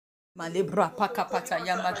Malebra pakapata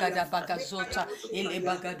yamagada bagazota ele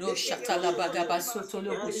bagado shatala bagaba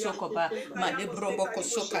sotolo busokoba malebro boko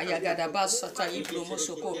soka yagada basata ibromo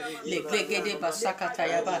soko leglegede basakata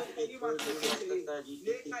yaba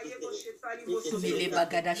Mele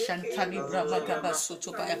bagada shantali brama gaba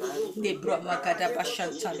sotobaya de brama gada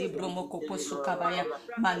bashantali bromo kopo sukabaya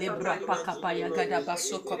male brapa kapaya gada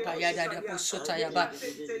basoko paya da bosota yaba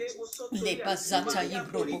le bazata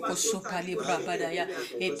ibromo kosopa li brabadaya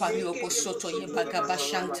e pario bosoto ye bagaba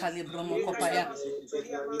shantali bromo kopaya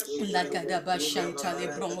la gada bashantali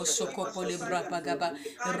bromo soko pole brapa gaba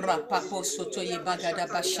rapa posoto ye bagada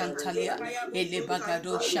bashantalia e le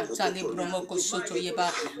bagado shantali bromo kosoto ye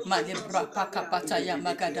ba male brapa kapata ya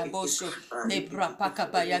magada boso le brapa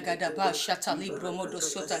kapaya gada ba shatali bromo do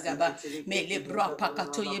sota gaba me le brapa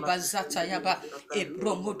kato ye bazata yaba e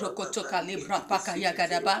bromo do kotoka le brapa kaya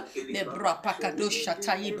gada ba le brapa kado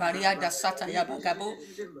shatayi baria da sata yaba gabo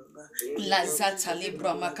la zata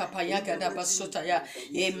libra makapaya gada basota ya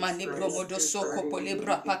e manibro modo soko po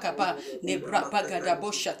libra pakapa libra pagada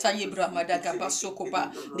bosha tayibra madaga basoko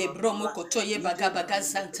ba libro moko toye bagaba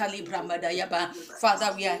gazanta libra madayaba.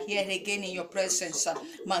 Father, we are here again in your presence.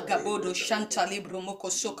 Magabodo shanta libro moko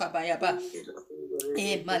soka bayaba.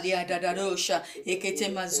 E malia dadarosha ekete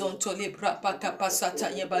mazonto libra paka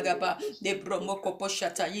pasata yebagaba de bromoko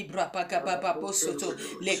poshata ibra paka baba bosoto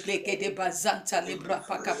legleke de bazanta libra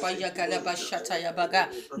paka paya galaba shata yabaga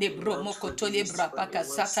de bromoko to libra paka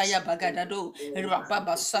sata yabaga dado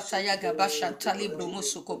rababa sata yagaba shanta libro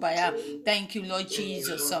musuko baya. Thank you, Lord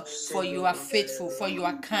Jesus, for you are faithful, for you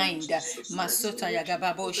are kind. Masota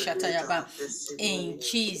yagaba bo shata yaba. In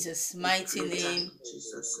Jesus' mighty name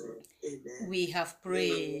we have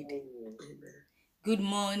prayed. Good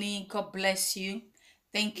morning. God bless you.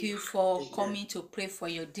 Thank you for coming to pray for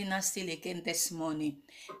your dynasty again this morning.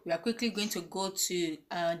 We are quickly going to go to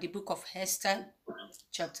the book of Esther,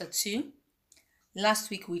 chapter 2. Last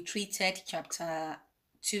week we treated chapter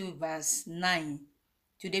 2, verse 9.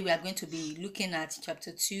 Today we are going to be looking at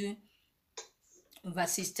chapter 2,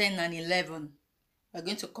 verses 10 and 11. We are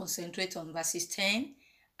going to concentrate on verses 10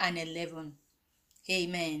 and 11.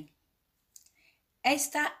 Amen.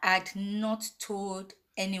 Esther had not told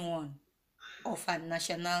anyone of her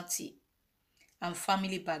nationality and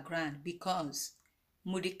family background because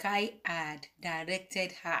Mordecai had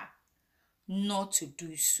directed her not to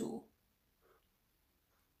do so.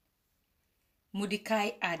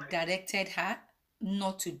 Mordecai had directed her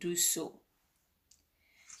not to do so.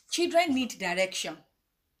 Children need direction,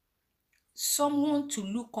 someone to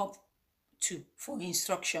look up to for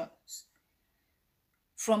instructions.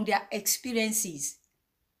 From their experiences,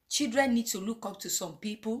 children need to look up to some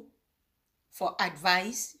people for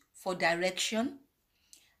advice, for direction.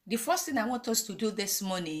 The first thing I want us to do this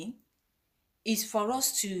morning is for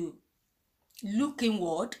us to look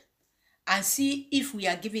inward and see if we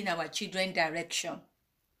are giving our children direction.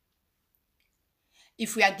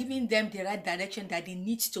 If we are giving them the right direction that they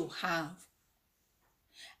need to have.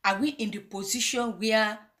 Are we in the position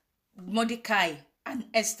where Mordecai and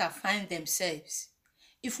Esther find themselves?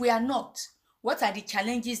 If we are not, what are the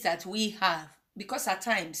challenges that we have? Because at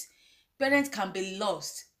times, parents can be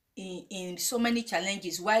lost in so many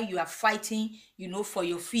challenges while you are fighting, for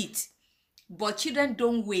your feet. But children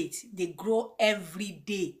don't wait. They grow every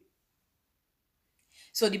day.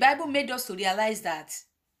 So the Bible made us to realize that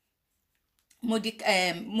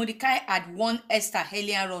Mordecai had warned Esther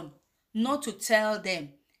earlier on not to tell them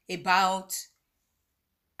about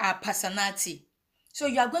her personality. So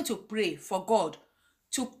you are going to pray for God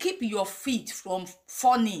to keep your feet from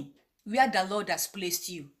falling where the Lord has placed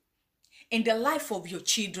you. In the life of your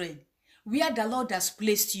children, where the Lord has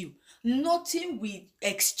placed you, nothing will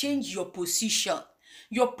exchange your position.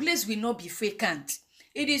 Your place will not be vacant.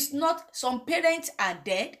 It is not, some parents are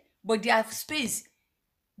dead, but their space,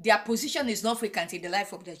 their position is not vacant in the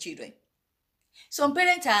life of their children. Some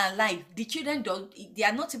parents are alive, the children they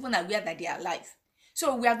are not even aware that they are alive.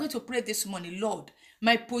 So we are going to pray this morning, Lord,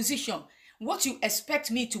 my position, what you expect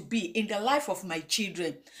me to be in the life of my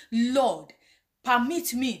children, Lord,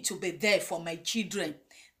 permit me to be there for my children.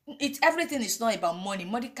 Everything is not about money.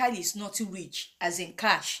 Mordecai is not rich, as in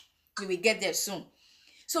cash. We will get there soon.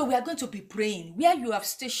 So we are going to be praying where you have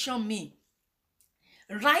stationed me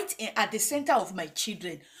at the center of my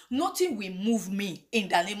children. Nothing will move me in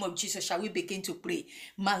the name of Jesus. Shall we begin to pray?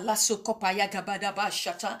 Malaso kopaya gabadaba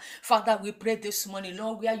shata. Father, we pray this morning,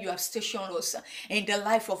 Lord, where you have stationed us in the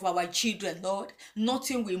life of our children, Lord.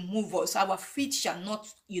 Nothing will move us. Our feet shall not,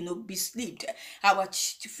 be slipped. Our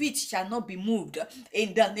feet shall not be moved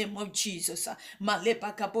in the name of Jesus.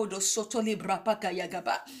 Maleba gabodo soto libra paka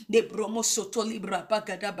yagaba. De bromo soto libra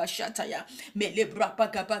paka daba shataya. Melebra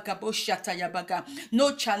paka baka bo shataya baga.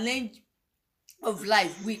 No challenge of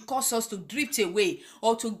life will cause us to drift away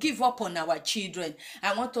or to give up on our children.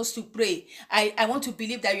 I want us to pray. I want to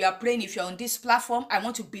believe that you are praying. If you're on this platform, I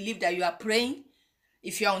want to believe that you are praying.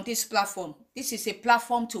 If you're on this platform, this is a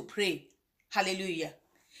platform to pray. Hallelujah.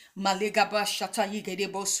 Malegaba shata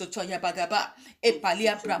yigedebo soto yabagaba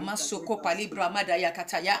epalia brahma soko pali brahma daya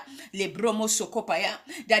kataya le bromo soko paya,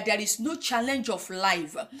 that there is no challenge of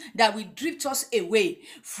life that will drift us away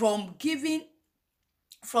from giving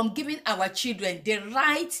our children the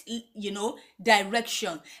right,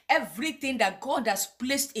 direction. Everything that God has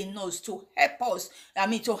placed in us to help us,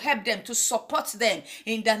 to help them, to support them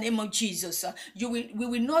in the name of Jesus. We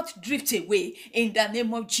will not drift away in the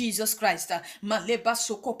name of Jesus Christ. Maleba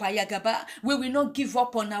soko payagaba. We will not give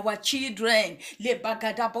up on our children.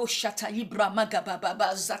 Lebagadabo shatayibra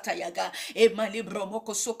magababa zatayaga. Emalibro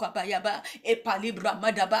moko soko bayaba. Epalibra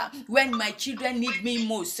madaba. When my children need me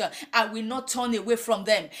most, I will not turn away from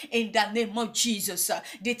them in the name of Jesus.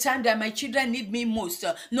 The time that my children need me most,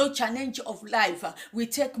 no challenge of life will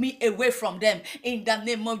take me away from them in the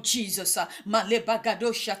name of Jesus.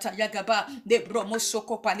 Malebagado shatayagaba de bromo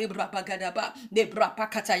soko palibra bagadaba de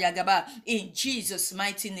brapakata yagaba. In Jesus'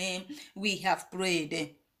 mighty name we have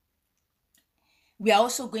prayed. We are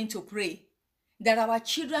also going to pray that our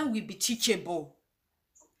children will be teachable.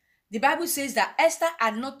 The Bible says that Esther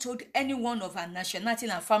had not told anyone of her nationality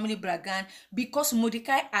and family background because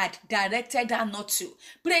Mordecai had directed her not to.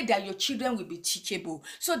 Pray that your children will be teachable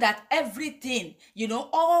so that everything,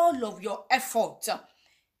 all of your effort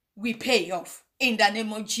will pay off. In the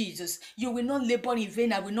name of Jesus, you will not labor in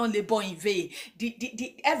vain. I will not labor in vain.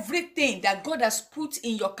 Everything that God has put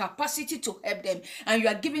in your capacity to help them, and you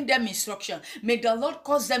are giving them instruction, may the Lord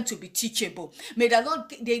cause them to be teachable. May the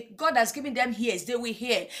Lord, God has given them ears, they will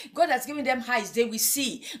hear. God has given them eyes, they will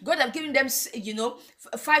see. God has given them,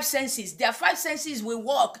 five senses. Their five senses will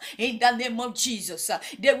work in the name of Jesus.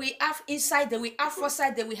 They will have insight, they will have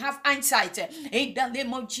foresight, they will have hindsight. In the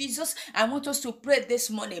name of Jesus, I want us to pray this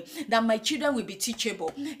morning that my children will be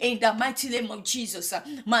teachable in the mighty name of Jesus.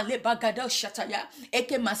 Malebagado shataya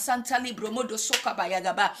eke masanta libromodo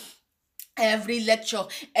sokabayagaba. Every lecture,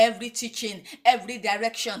 every teaching, every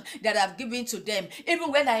direction that I've given to them, even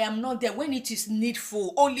when I am not there, when it is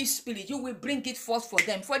needful, Holy Spirit, you will bring it forth for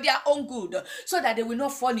them, for their own good, so that they will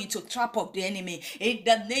not fall into trap of the enemy. In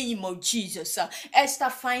the name of Jesus, Esther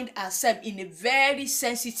find herself in a very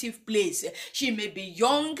sensitive place. She may be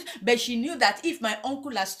young, but she knew that if my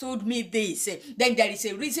uncle has told me this, then there is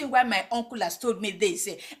a reason why my uncle has told me this.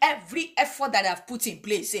 Every effort that I've put in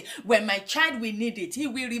place, when my child will need it, he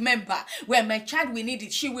will remember. When my child will need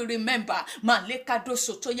it, she will remember. I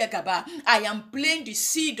am playing the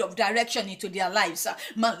seed of direction into their lives.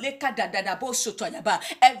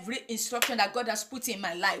 Every instruction that God has put in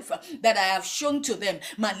my life that I have shown to them,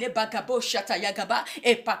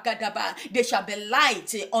 they shall be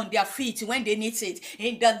light on their feet when they need it.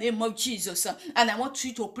 In the name of Jesus. And I want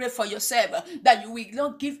you to pray for yourself that you will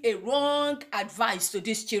not give a wrong advice to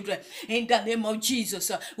these children. In the name of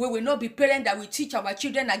Jesus. We will not be parents that will teach our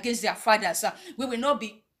children against their fathers. We will not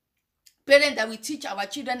be parents that will teach our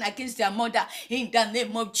children against their mother. In the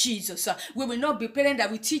name of Jesus. We will not be parents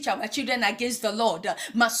that will teach our children against the Lord.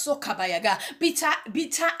 Masokabayaga.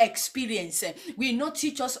 Bitter experience will not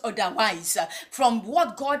teach us otherwise from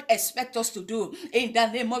what God expects us to do. In the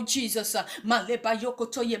name of Jesus. Maleba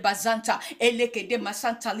yokotoye bazanta eleke de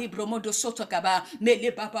masanta libro modo sotogaba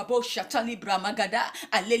meleba babo shata libra magada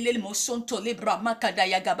alele mosonto libra makada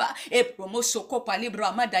yagaba e promoso kopa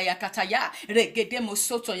libra madaya kataya regede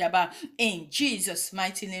mosoto yaba. In Jesus'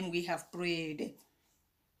 mighty name we have prayed.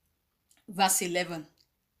 Verse 11.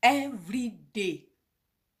 Every day,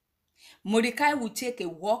 Mordecai would take a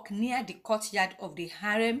walk near the courtyard of the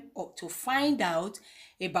harem to find out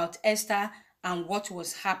about Esther and what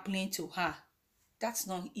was happening to her. That's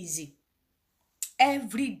not easy.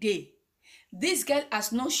 Every day. This girl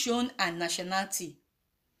has not shown her nationality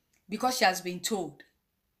because she has been told.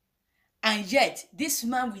 And yet, this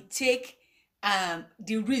man will take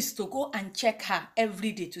the risk to go and check her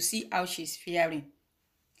every day to see how she's faring.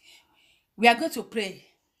 We are going to pray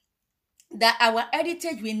that our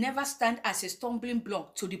heritage will never stand as a stumbling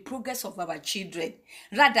block to the progress of our children.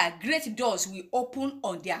 Rather, great doors will open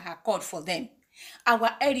on their accord for them.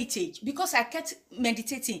 Our heritage, because I kept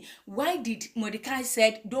meditating, why did Mordecai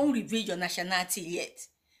said, don't reveal your nationality yet?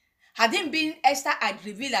 Had it been Esther had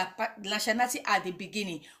revealed her nationality at the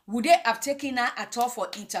beginning, would they have taken her at all for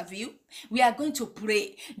interview? We are going to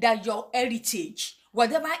pray that your heritage,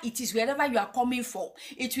 whatever it is, wherever you are coming from,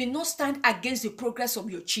 it will not stand against the progress of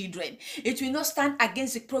your children. It will not stand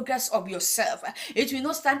against the progress of yourself. It will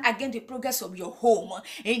not stand against the progress of your home.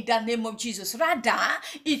 In the name of Jesus. Rather,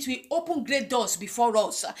 it will open great doors before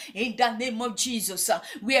us. In the name of Jesus.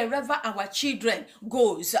 Wherever our children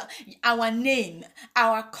goes, our name,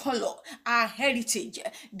 our color, our heritage,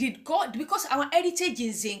 did God, because our heritage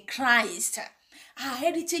is in Christ. Our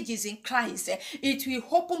heritage is in Christ. It will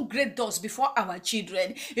open great doors before our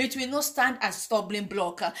children. It will not stand as stumbling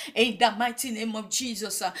block. In the mighty name of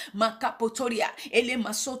Jesus. Makapotoria. Ele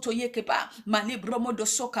masoto yekeba. Mali bromo do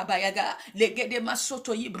soka bayaga. Legede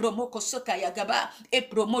masoto yi bromo kosoka yagaba. E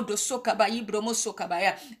bromo do soka bayi bromo soka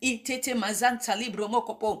baya. Itete mazanta li bromo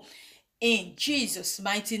kopo. In Jesus'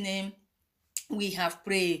 mighty name, we have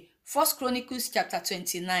prayed. First Chronicles chapter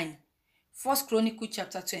 29. First Chronicles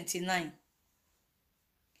chapter 29.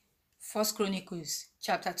 First Chronicles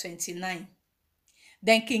chapter 29.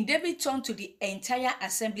 Then King David turned to the entire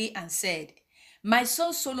assembly and said, my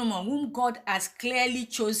son Solomon, whom God has clearly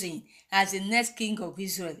chosen as the next king of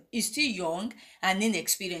Israel, is still young and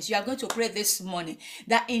inexperienced. You are going to pray this morning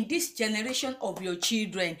that in this generation of your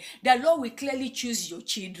children, the Lord will clearly choose your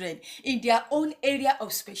children in their own area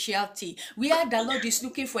of specialty. Where the Lord is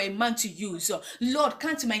looking for a man to use. Lord,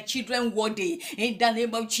 count my children worthy in the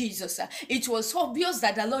name of Jesus. It was obvious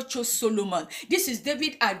that the Lord chose Solomon. This is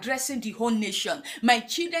David addressing the whole nation. My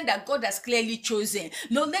children that God has clearly chosen.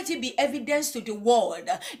 Lord, let it be evidence to the world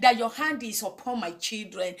that your hand is upon my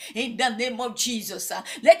children in the name of Jesus.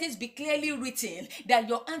 Let it be clearly written that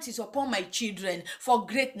your hand is upon my children for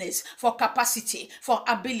greatness, for capacity, for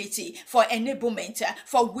ability, for enablement,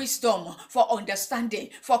 for wisdom, for understanding,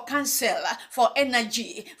 for counsel, for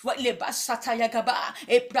energy, for let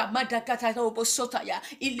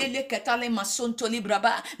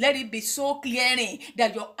it be so clear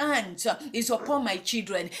that your hand is upon my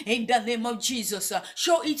children in the name of Jesus.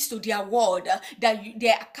 Show it to their world that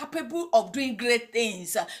they are capable of doing great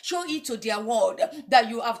things. Show it to their world that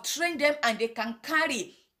you have trained them and they can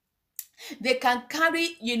carry,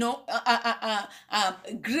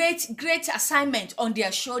 great assignment on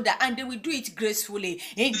their shoulder, and they will do it gracefully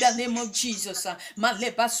in the name of Jesus.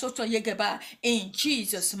 In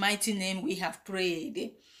Jesus' mighty name we have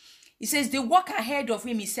prayed. It says the work ahead of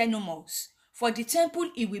him is enormous. For the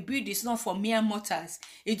temple he will build is not for mere mortals.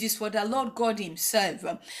 It is for the Lord God himself.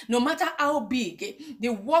 No matter how big the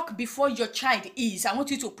work before your child is, I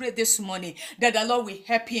want you to pray this morning that the Lord will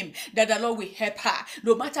help him, that the Lord will help her.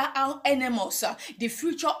 No matter how enormous the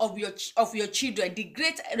future of your children, the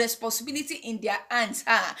great responsibility in their hands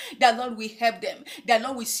are, the Lord will help them. The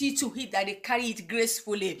Lord will see to it that they carry it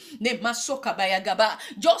gracefully.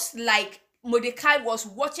 Just like Mordecai was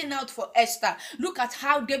watching out for Esther. Look at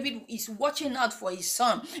how David is watching out for his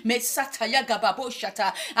son. As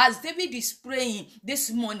David is praying this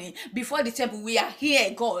morning before the temple, we are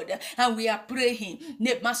here, God, and we are praying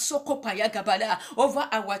over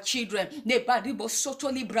our children.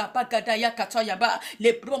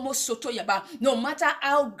 No matter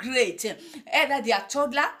how great, either they are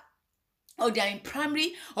toddler, or they are in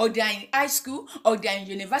primary, or they are in high school, or they are in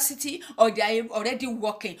university, or they are already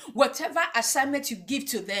working. Whatever assignment you give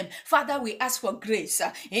to them, Father, we ask for grace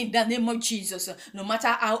in the name of Jesus. No matter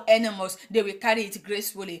how enormous, they will carry it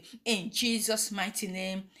gracefully. In Jesus' mighty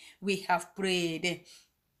name, we have prayed.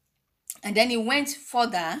 And then he went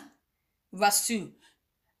further, verse 2.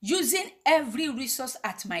 Using every resource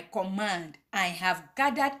at my command, I have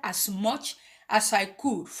gathered as much as I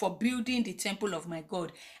could for building the temple of my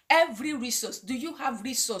God. Every resource. Do you have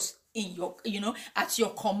resource in your, at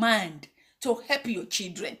your command to help your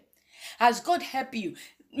children? Has God helped you?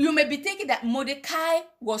 You may be thinking that Mordecai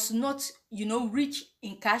was not, rich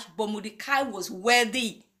in cash, but Mordecai was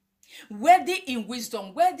worthy. Worthy in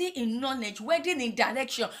wisdom, worthy in knowledge, worthy in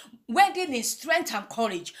direction, worthy in strength and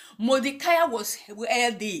courage. Mordecai was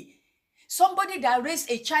worthy. Somebody that raised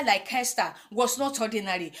a child like Esther was not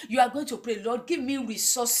ordinary. You are going to pray, Lord, give me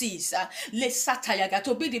resources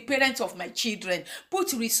to be the parent of my children.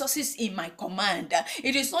 Put resources in my command.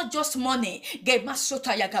 It is not just money.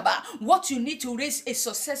 What you need to raise a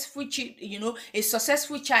successful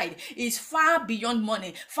child is far beyond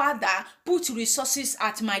money. Father, put resources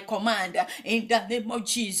at my command in the name of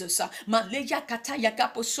Jesus. At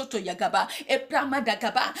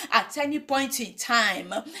any point in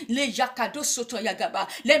time,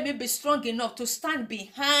 let me be strong enough to stand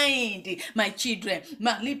behind my children.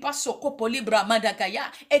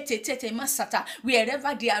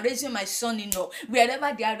 Wherever they are raising my son-in-law,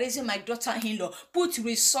 wherever they are raising my daughter-in-law, put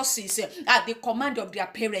resources at the command of their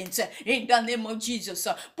parents in the name of Jesus.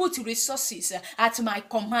 Put resources at my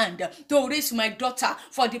command to raise my daughter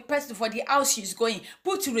for the house she's going.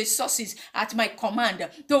 Put resources at my command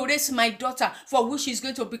to raise my daughter for who she's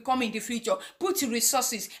going to become in the future. Put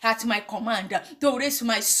resources at my command to raise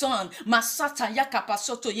my son. Masata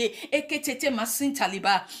yakapasoto ye eketete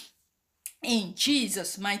masintaliba. In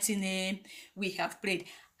Jesus' mighty name, we have prayed.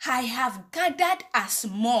 I have gathered as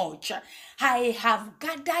much. I have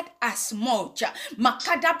gathered as much.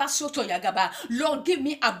 Makadaba soto yagaba. Lord, give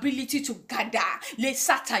me ability to gather. Le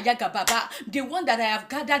sata yagababa. The one that I have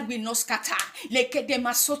gathered will not scatter. Le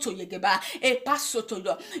kedema soto yagaba. E pasoto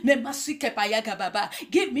yo. Me masike pa yagababa.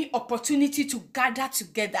 Give me opportunity to gather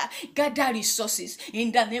together. Gather resources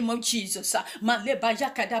in the name of Jesus. Maleba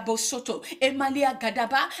yakadabo soto. Emalia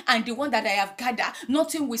gadaba. And the one that I have gathered,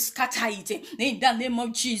 nothing will scatter it. In the name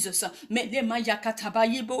of Jesus.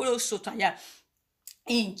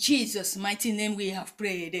 In Jesus' mighty name we have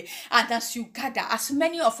prayed. And as you gather, as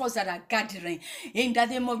many of us that are gathering, in the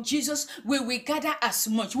name of Jesus, we will gather as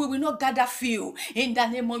much. We will not gather few. In the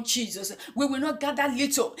name of Jesus, we will not gather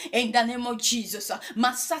little. In the name of Jesus,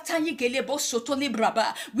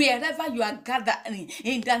 wherever you are gathering,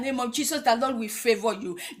 in the name of Jesus, the Lord will favor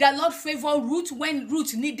you. The Lord favor Ruth when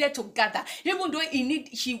Ruth needed to gather. Even though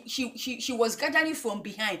she was gathering from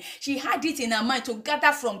behind, she had it in her mind to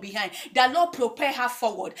gather from behind. The Lord prepared her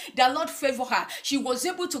forward. The Lord favored her. She was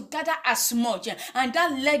able to gather as much, and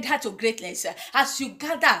that led her to greatness. As you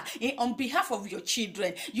gather on behalf of your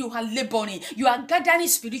children, you are laboring. You are gathering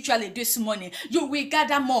spiritually this morning. You will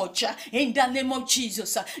gather much in the name of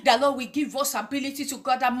Jesus. The Lord will give us ability to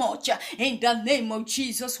gather much in the name of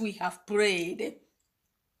Jesus. We have prayed.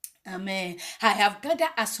 Amen. I have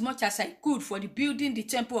gathered as much as I could for the building the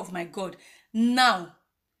temple of my God. Now,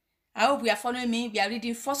 I hope we are following me. We are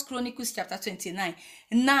reading 1 Chronicles chapter 29.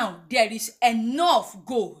 Now there is enough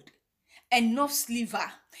gold, enough silver,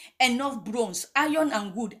 enough bronze, iron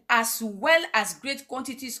and wood, as well as great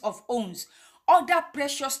quantities of onyx, other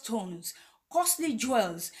precious stones, costly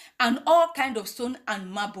jewels, and all kinds of stone and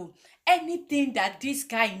marble. Anything that this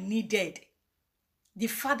guy needed, the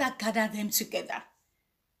Father gathered them together.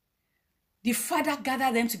 The Father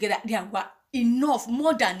gathered them together. There were enough,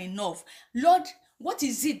 more than enough. Lord, what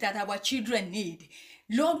is it that our children need?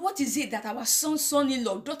 Lord, what is it that our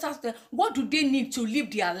son-in-law, daughters, what do they need to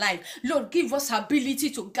live their life? Lord, give us ability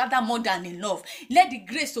to gather more than enough. Let the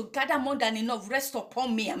grace to gather more than enough rest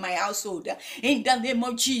upon me and my household. In the name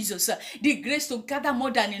of Jesus, the grace to gather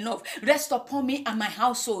more than enough rest upon me and my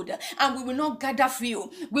household. And we will not gather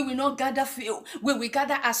few. We will not gather few. We will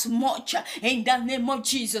gather as much. In the name of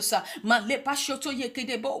Jesus. Malepa shoto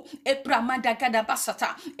yekedebo. Epramada gada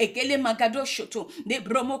basata. Egele magado shoto. De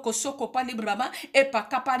bromo kosoko pali brama. Epa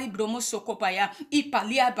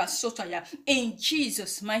in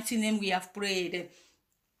Jesus' mighty name we have prayed.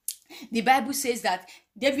 The Bible says that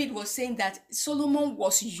David was saying that Solomon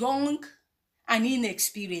was young and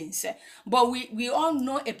inexperienced. But we all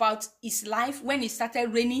know about his life when he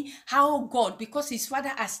started reigning, how God, because his father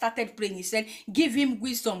has started praying, he said, give him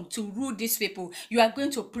wisdom to rule these people. You are going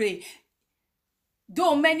to pray.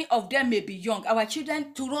 Though many of them may be young, our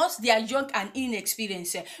children, to us, they are young and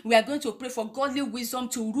inexperienced. We are going to pray for godly wisdom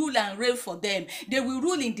to rule and reign for them. They will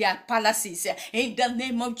rule in their palaces, in the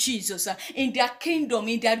name of Jesus, in their kingdom,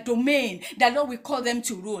 in their domain. The Lord will call them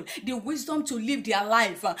to rule. The wisdom to live their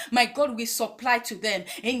life, my God will supply to them,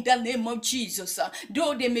 in the name of Jesus.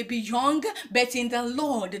 Though they may be young, but in the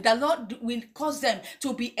Lord will cause them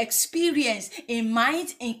to be experienced in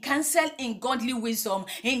might, in counsel, in godly wisdom,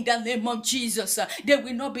 in the name of Jesus. They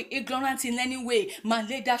will not be ignorant in any way.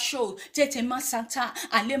 Maleda show, tete masanta,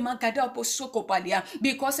 ale magada posoko palia.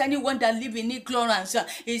 Because anyone that live in ignorance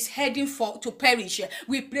is heading to perish.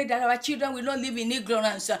 We pray that our children will not live in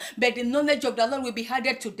ignorance, but the knowledge of the Lord will be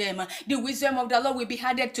added to them. The wisdom of the Lord will be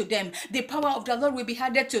added to them. The power of the Lord will be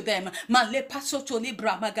added to them. Male paso to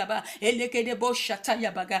libra magaba, elekede bo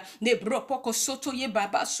shataya baga, ne bropoko soto ye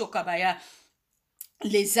baba sokabaya.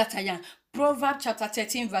 Lezataya. Proverbs chapter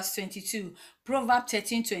 13, verse 22. Proverbs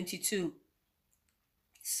 13:22.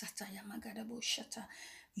 Sataya magadabo shata.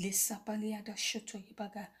 Lesapaliada shoto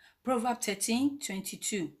yibaga. Proverbs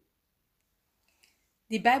 13:22.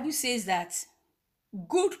 The Bible says that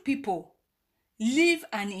good people leave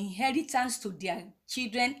an inheritance to their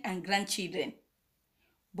children and grandchildren,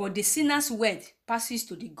 but the sinner's word passes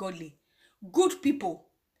to the godly. Good people,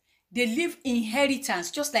 they leave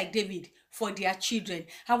inheritance, just like David, for their children.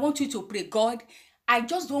 I want you to pray, God, I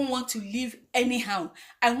just don't want to live anyhow.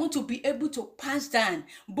 I want to be able to pass down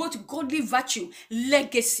both godly virtue,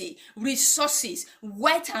 legacy, resources,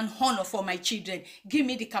 wealth, and honor for my children. Give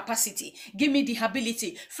me the capacity. Give me the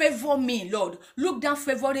ability. Favor me, Lord. Look down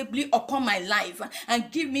favorably upon my life and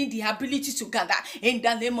give me the ability to gather in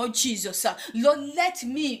the name of Jesus. Lord, let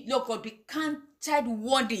me, Lord God, be counted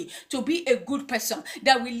worthy to be a good person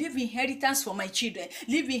that will leave inheritance for my children,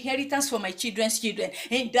 leave inheritance for my children's children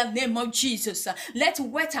in the name of Jesus. Let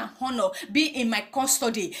wealth and honor be in my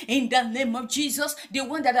custody in the name of Jesus, the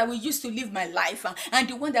one that I will use to live my life and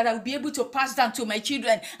the one that I will be able to pass down to my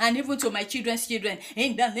children and even to my children's children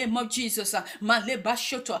in the name of Jesus. Male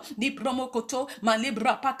bashoto di promokoto male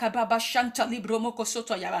brapa kababa shanta li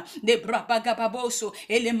bromokosoto yaba de brapa gababoso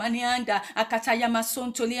ele manianda akataya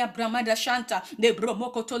masonto lia bramada shanta de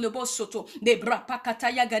bromoko tolobo soto de brapa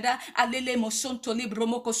kataya gada alele mosonto li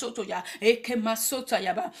bromoko soto ya eke masota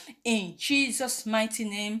yaba. In Jesus' mighty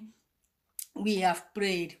name we have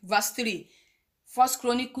prayed. Verse 3, 1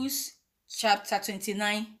 Chronicles chapter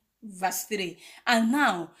 29 verse 3. And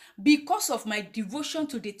now, because of my devotion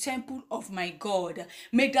to the temple of my God,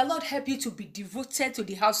 may the Lord help you to be devoted to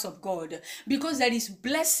the house of God, because there is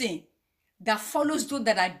blessing that follows those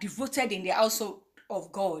that are devoted in the house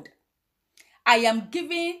of God. I am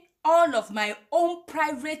giving all of my own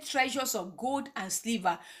private treasures of gold and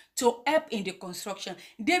silver to help in the construction.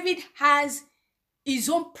 David has his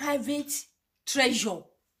own private treasure.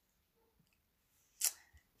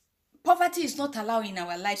 Poverty is not allowed in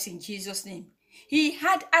our lives in Jesus' name. He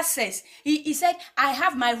had access. He said, I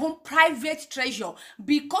have my own private treasure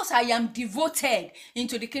because I am devoted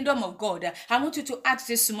into the kingdom of God. I want you to ask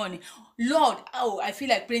this morning, Lord, I feel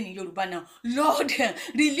like praying in Yoruba now. Lord,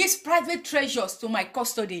 release private treasures to my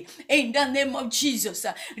custody in the name of Jesus.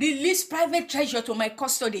 Release private treasure to my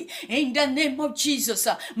custody in the name of Jesus.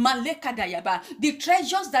 The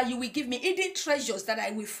treasures that you will give me, hidden treasures that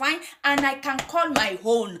I will find and I can call my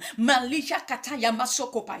own.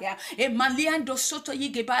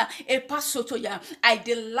 I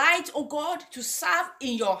delight, oh God, to serve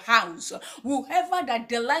in your house. Whoever that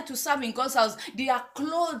delight to serve in God's house, they are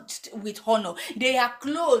clothed with honor. They are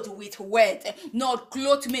clothed with wealth. Lord,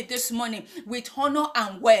 clothe me this morning with honor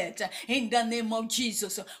and wealth in the name of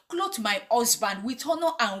Jesus. Clothe my husband with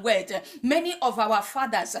honor and wealth. Many of our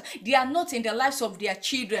fathers, they are not in the lives of their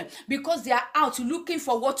children because they are out looking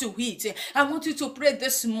for what to eat. I want you to pray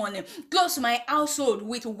this morning. Close my household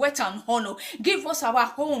with wealth and honor. Give us our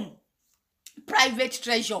home private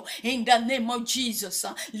treasure in the name of Jesus.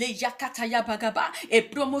 Le yakata ya bagaba e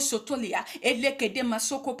promo sotolia e leke de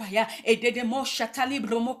masoko paya e de mo shatali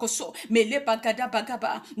bromokoso mele bagada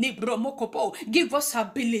bagaba ni bromokopo. Give us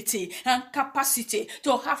ability and capacity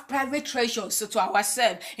to have private treasures to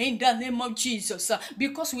ourselves in the name of Jesus,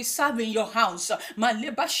 because we serve in your house.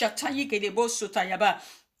 Maleba shatayi kedebo sotayaba.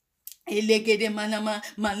 In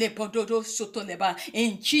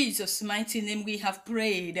Jesus' mighty name we have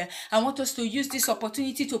prayed. I want us to use this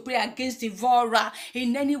opportunity to pray against devourer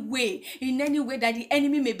in any way that the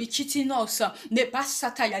enemy may be cheating us.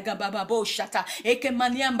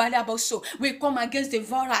 We come against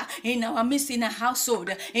devourer in our midst, in our household,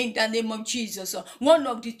 in the name of Jesus. One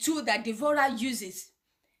of the two that devourer uses,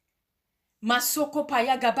 Masoko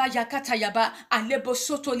paya gaba yakata yaba alebo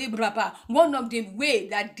soto libraba. One of the way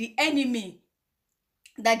that the enemy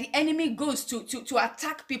goes to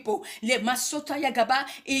attack people, le masota yagaba,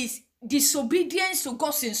 is disobedience to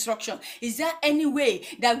God's instruction. Is there any way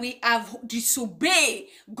that we have disobeyed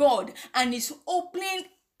God and is opening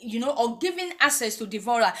or giving access to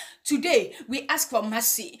devourer. Today, we ask for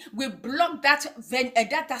mercy. We block that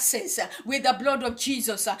access with the blood of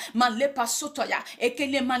Jesus. Malepa sotoya,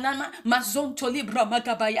 ekele manama, mazontoli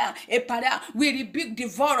bramagabaya, epara. We rebuke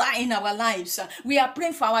devourer in our lives. We are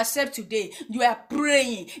praying for ourselves today. You are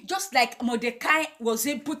praying just like Mordecai was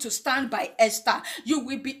able to stand by Esther. You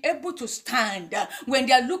will be able to stand when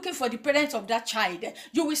they are looking for the parents of that child.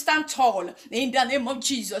 You will stand tall in the name of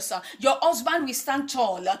Jesus. Your husband will stand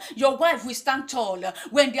tall. Your wife will stand tall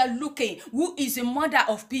when they are looking. Who is a mother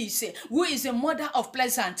of peace? Who is a mother of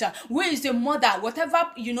pleasant? Who is a mother?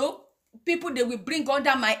 Whatever, people they will bring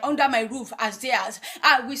under my roof as theirs.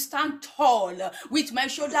 I will stand tall with my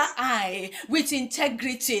shoulder high, with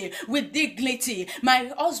integrity, with dignity.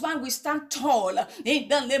 My husband will stand tall in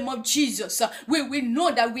the name of Jesus. We will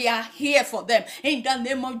know that we are here for them in the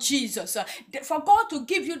name of Jesus. For God to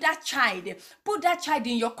give you that child, put that child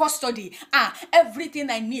in your custody.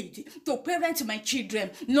 Everything I need to parent my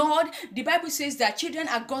children. Lord, the Bible says that children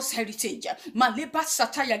are God's heritage.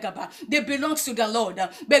 They belong to the Lord.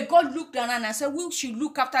 But God looked around and said, "We should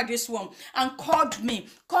look after this one," and called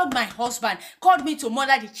my husband, called me to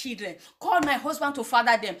mother the children, called my husband to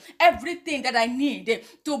father them. Everything that I need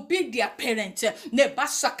to be their parent.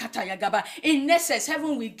 In essence,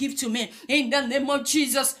 heaven will give to me in the name of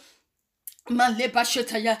Jesus. What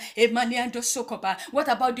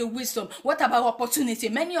about the wisdom? What about opportunity?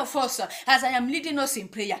 Many of us, as I am leading us in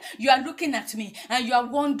prayer, you are looking at me and you are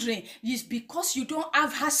wondering, it's because you don't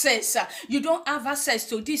have access. You don't have access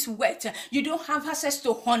to this wealth. You don't have access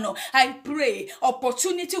to honor. I pray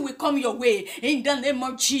opportunity will come your way in the name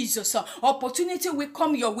of Jesus. Opportunity will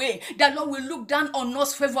come your way. The Lord will look down on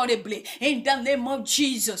us favorably in the name of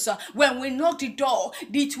Jesus. When we knock the door,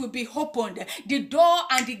 it will be opened. The door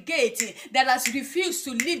and the gate that has refused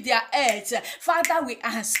to lift their heads. Father, we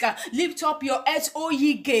ask, lift up your heads, O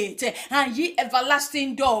ye gate, and ye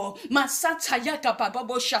everlasting door.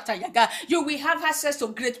 You will have access to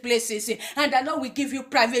great places, and the Lord will give you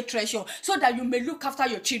private treasure so that you may look after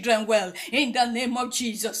your children well. In the name of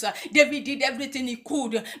Jesus. David did everything he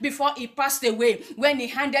could before he passed away. When he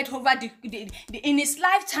handed over in his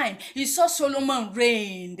lifetime, he saw Solomon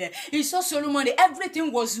reigned. He saw Solomon,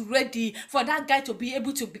 everything was ready for that guy to be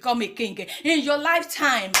able to become a king. In your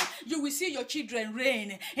lifetime, you will see your children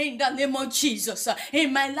reign in the name of Jesus.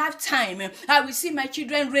 In my lifetime, I will see my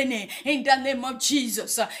children reigning in the name of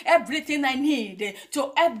Jesus. Everything I need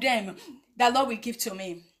to help them, the Lord will give to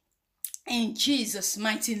me. In Jesus'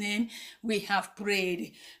 mighty name, we have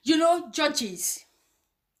prayed. Judges.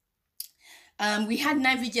 We had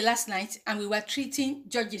night vigil last night and we were treating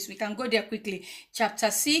Judges. We can go there quickly.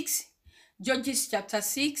 Chapter 6. Judges chapter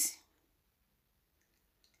 6.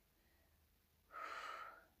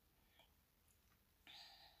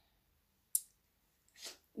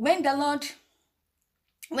 When the Lord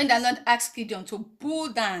asked Gideon to pull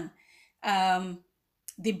down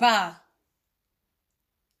the Baal,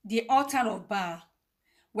 the altar of Baal,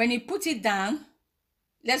 when he put it down,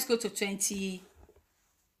 let's go to 28.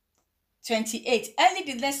 Early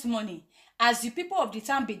the next morning, as the people of the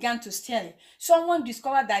town began to stir, someone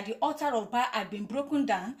discovered that the altar of Baal had been broken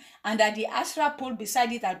down and that the Asherah pole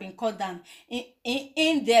beside it had been cut down.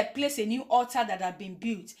 In their place, a new altar that had been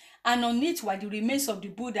built, and on it were the remains of the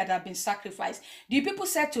bull that had been sacrificed. The people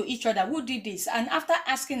said to each other, "Who did this?" And after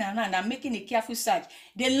asking around and making a careful search,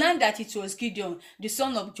 they learned that it was Gideon, the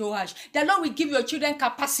son of Joash. The Lord will give your children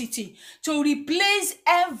capacity to replace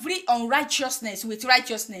every unrighteousness with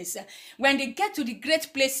righteousness. When they get to the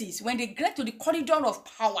great places, when they get to the corridor of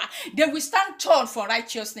power, they will stand tall for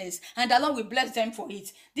righteousness, and the Lord will bless them for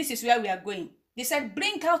it. This is where we are going. They said,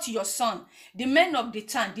 "Bring out your son." The men of the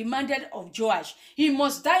town demanded of Joash, "He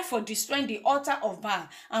must die for destroying the altar of Baal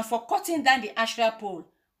and for cutting down the Asherah pole."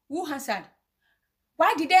 Who answered?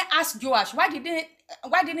 Why did they ask Joash? Why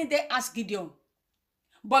didn't they ask Gideon?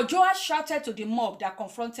 But Joash shouted to the mob that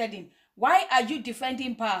confronted him, "Why are you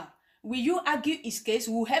defending Baal? Will you argue his case?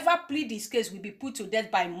 Whoever plead his case will be put to death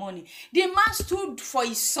by money." The man stood for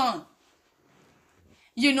his son.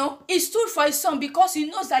 He stood for his son because he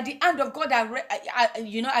knows that the hand of God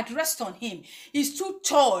had rest on him. He stood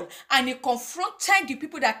tall and he confronted the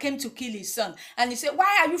people that came to kill his son. And he said,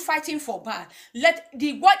 "Why are you fighting for Baal? Let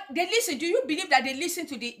the word they listen. Do you believe that they listen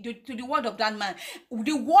to the word of that man?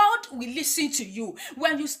 The world will listen to you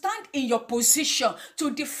when you stand in your position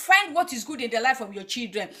to defend what is good in the life of your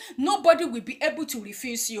children. Nobody will be able to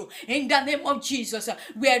refuse you. In the name of Jesus,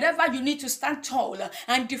 wherever you need to stand tall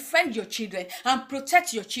and defend your children and protect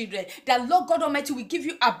protect your children. That Lord God Almighty will give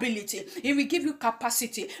you ability. He will give you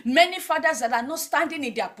capacity. Many fathers that are not standing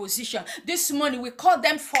in their position, this morning we call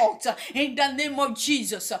them forth in the name of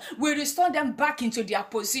Jesus. We restore them back into their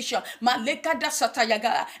position. Maleka da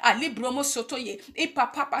satayaga, ali bromo sotoye,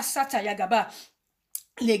 ipapapa satayagaba.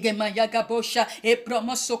 Legema yagabosha e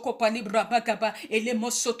broma soko palibra bagaba ele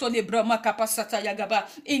mosoto le broma kapasata yagaba.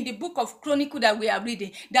 In the book of Chronicle that we are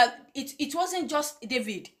reading, that it wasn't just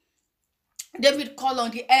David. David called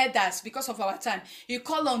on the elders because of our time. He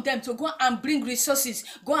called on them to go and bring resources,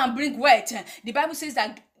 go and bring wealth. The Bible says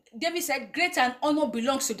that David said, great and honor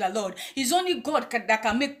belongs to the Lord. It's only God that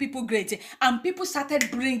can make people great. And people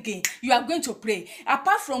started bringing. You are going to pray.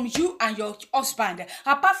 Apart from you and your husband,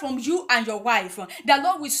 apart from you and your wife, the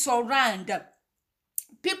Lord will surround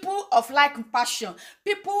people of like passion,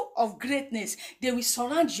 people of greatness. They will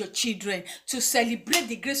surround your children to celebrate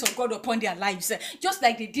the grace of God upon their lives, just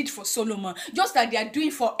like they did for Solomon, just like they are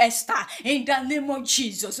doing for Esther. In the name of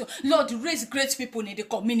Jesus, Lord, raise great people in the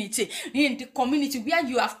community where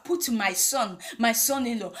you have put my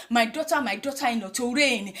son-in-law, my daughter-in-law to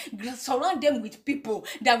reign. Surround them with people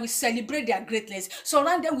that will celebrate their greatness.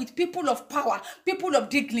 Surround them with people of power, people of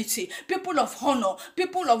dignity, people of honor,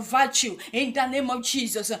 people of virtue. In the name of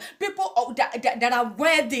Jesus. People that are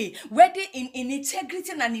worthy in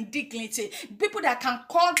integrity and in dignity. People that can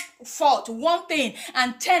call forth one thing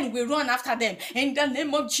and 10 will run after them. In the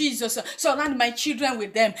name of Jesus, surround my children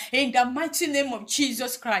with them. In the mighty name of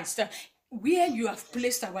Jesus Christ, where you have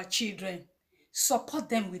placed our children, support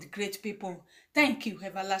them with great people. Thank you,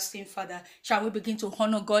 everlasting Father. Shall we begin to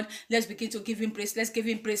honor God? Let's begin to give him praise. Let's give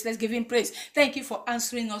him praise. Let's give him praise. Thank you for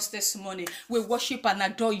answering us this morning. We worship and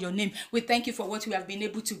adore your name. We thank you for what we have been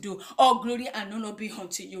able to do. All glory and honor be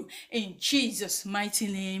unto you. In Jesus' mighty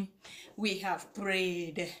name, we have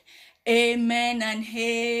prayed. Amen and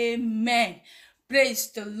amen.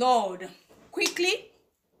 Praise the Lord. Quickly,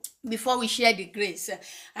 before we share the grace,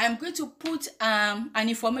 I'm going to put an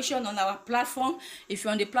information on our platform. If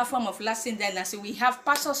you're on the platform of Lasting Dynasty, we have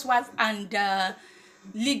pastors' wives and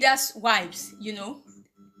leaders' wives,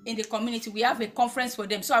 in the community. We have a conference for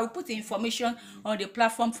them. So I will put the information on the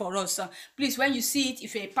platform for us. Please, when you see it,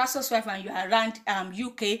 if you're a pastor's wife and you are around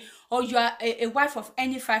UK, or you are a wife of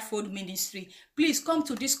any fivefold ministry, please come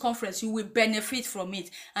to this conference. You will benefit from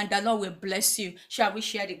it, and the Lord will bless you. Shall we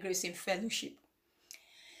share the grace in fellowship?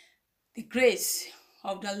 The grace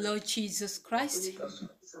of the Lord Jesus Christ,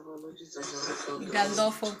 the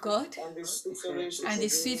love of God, and the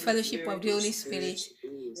sweet fellowship of the Holy Spirit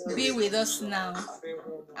be with us now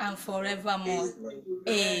and forevermore.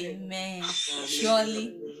 Amen.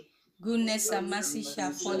 Surely, goodness and mercy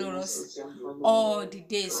shall follow us all the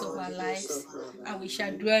days of our lives, and we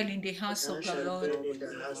shall dwell in the house of the Lord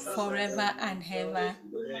forever and ever.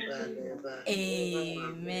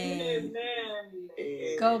 Amen.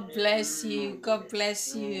 God bless you. God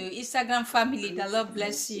bless you. Instagram family, the Lord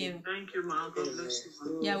bless you. Thank you, ma. God bless you.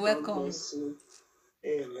 You're welcome.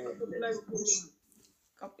 Amen. God bless you.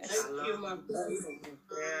 Thank you, ma.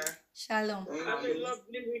 Shalom. Have a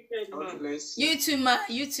lovely weekend, ma. You too, ma.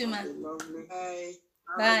 You too, ma. Bye.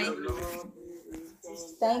 Bye.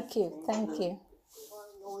 Thank you. Thank you.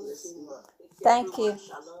 Thank you.